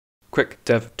Quick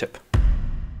dev tip.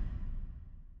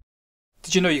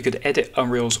 Did you know you could edit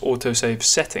Unreal's autosave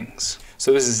settings?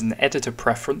 So this is an editor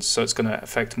preference, so it's going to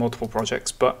affect multiple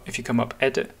projects, but if you come up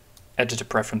Edit, Editor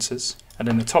Preferences, and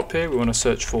in the top here we want to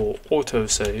search for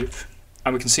autosave,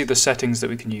 and we can see the settings that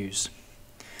we can use.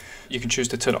 You can choose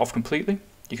to turn it off completely.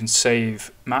 You can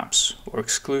save maps or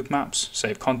exclude maps,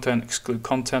 save content, exclude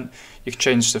content. You can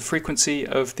change the frequency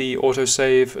of the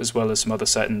autosave as well as some other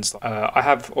settings. I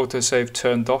have autosave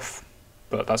turned off,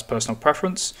 but that's personal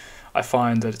preference. I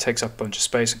find that it takes up a bunch of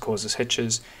space and causes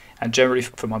hitches, and generally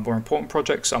for my more important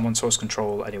projects I'm on source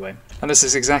control anyway. And this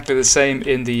is exactly the same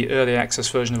in the early access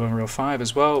version of Unreal 5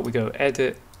 as well. We go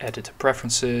Edit, Editor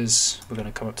Preferences, we're going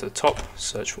to come up to the top,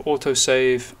 search for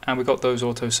autosave, and we've got those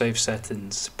autosave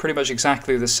settings. Pretty much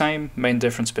exactly the same, main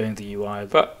difference being the UI.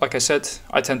 But like I said,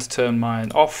 I tend to turn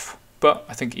mine off, but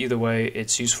I think either way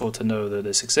it's useful to know that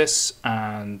this exists,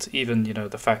 and even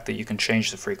the fact that you can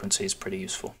change the frequency is pretty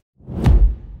useful.